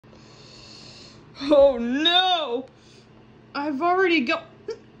Oh no! I've already got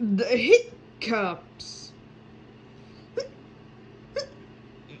the hiccups.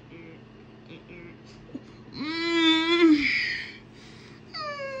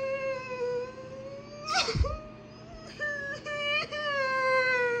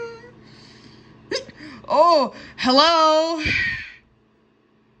 Oh, hello.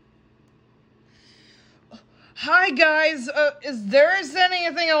 Hi guys, is there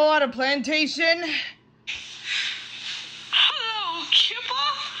anything I want a plantation? Hello,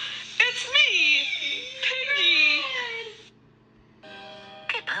 Kippa. It's me, Piggy.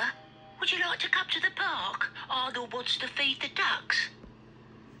 Kippa, would you like to come to the park? Arnold wants to feed the ducks.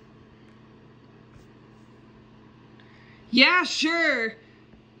 Yeah, sure.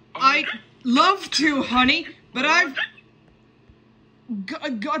 I'd love to, honey, but I've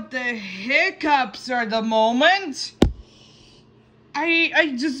got the hiccups at the moment.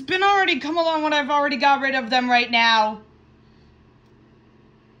 I just been already come along when I've already got rid of them right now.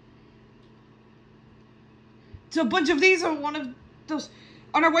 So a bunch of these are one of those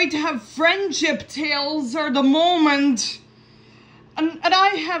on our way to have friendship tales at the moment. And I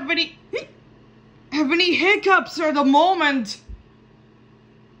have any hiccups at the moment.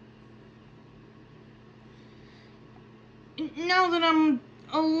 Now that I'm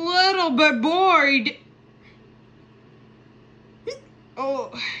a little bit bored.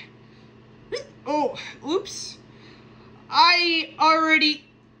 Oops. I already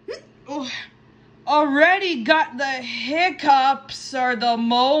got the hiccups at the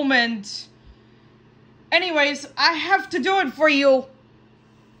moment. Anyways, I have to do it for you.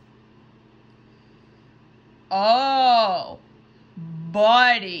 Oh,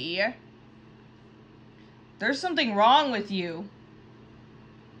 buddy. There's something wrong with you.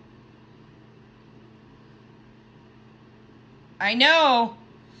 I know.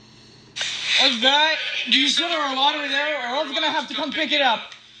 What's that? Do you still have a lottery there, or else gonna have to come pick it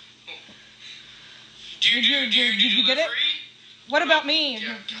up? Did you get it? What about me?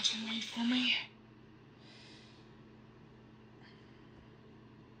 Yeah. Wait for me.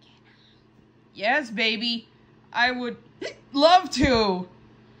 Yes, baby. I would love to.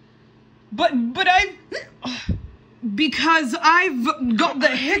 But because I've got the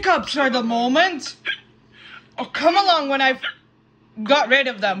hiccups at the moment. Oh, come along when I've got rid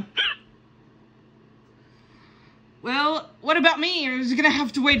of them. Well, what about me? You're gonna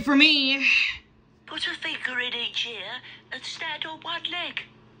have to wait for me. Put a finger in each ear and stand on one leg.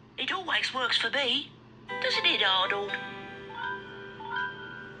 It always works for me. Doesn't it, Arnold?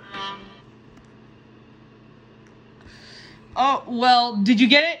 Oh, well, did you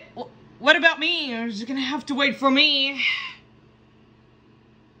get it? What about me? You're gonna have to wait for me.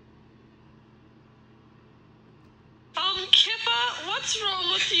 Kippa, what's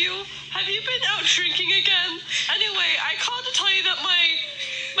wrong with you? Have you been out drinking again? Anyway, I called to tell you that my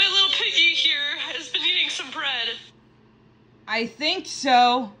little piggy here has been eating some bread. I think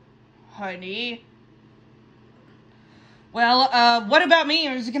so, honey. Well, what about me?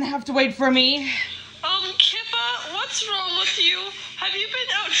 You're gonna have to wait for me. Kippa, what's wrong with you? Have you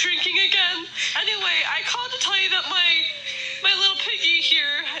been out drinking again? Anyway, I called to tell you that my little piggy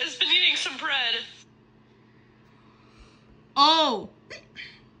here has been eating some bread. Oh,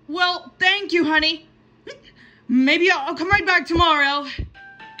 well, thank you, honey. Maybe I'll come right back tomorrow.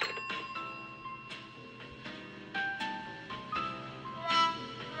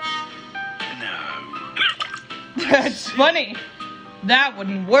 No. That's funny. That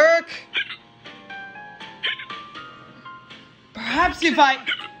wouldn't work. Perhaps if I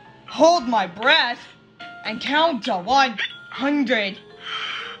hold my breath and count to 100. 1,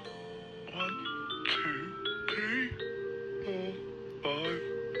 2, 3, 4, 5,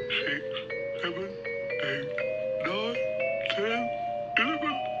 6, 7, 8, 9, 10,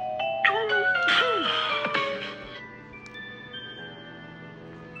 11, 12.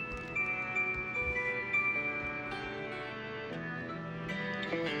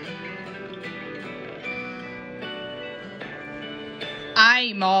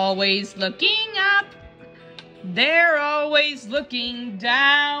 I'm always looking up. They're always looking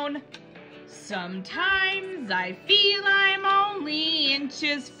down. Sometimes I feel I'm only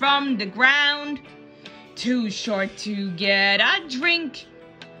inches from the ground. Too short to get a drink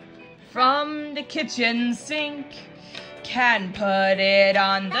from the kitchen sink. Can put it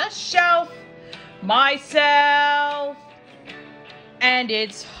on the shelf myself. And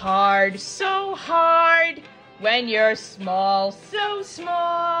it's hard, so hard, when you're small, so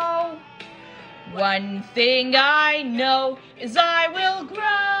small. One thing I know is I will grow.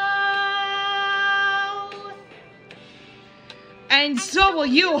 And so will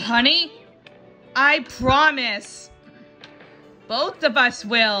you, honey. I promise. Both of us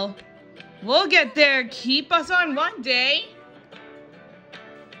will. We'll get there. Keep us on one day.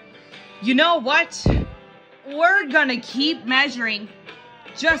 You know what? We're gonna keep measuring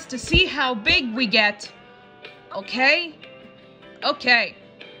just to see how big we get. Okay? Okay.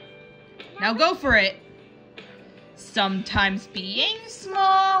 Now go for it. Sometimes being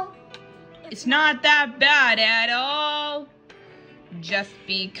small, it's not that bad at all. Just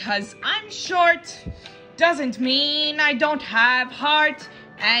because I'm short doesn't mean I don't have heart.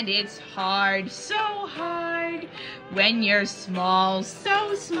 And it's hard, so hard, when you're small,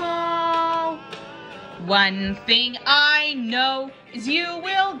 so small. One thing I know is you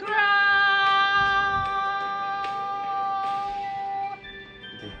will grow.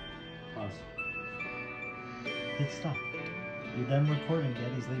 Okay, pause. Hey, stop. You're done recording.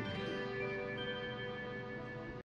 Daddy's leaving.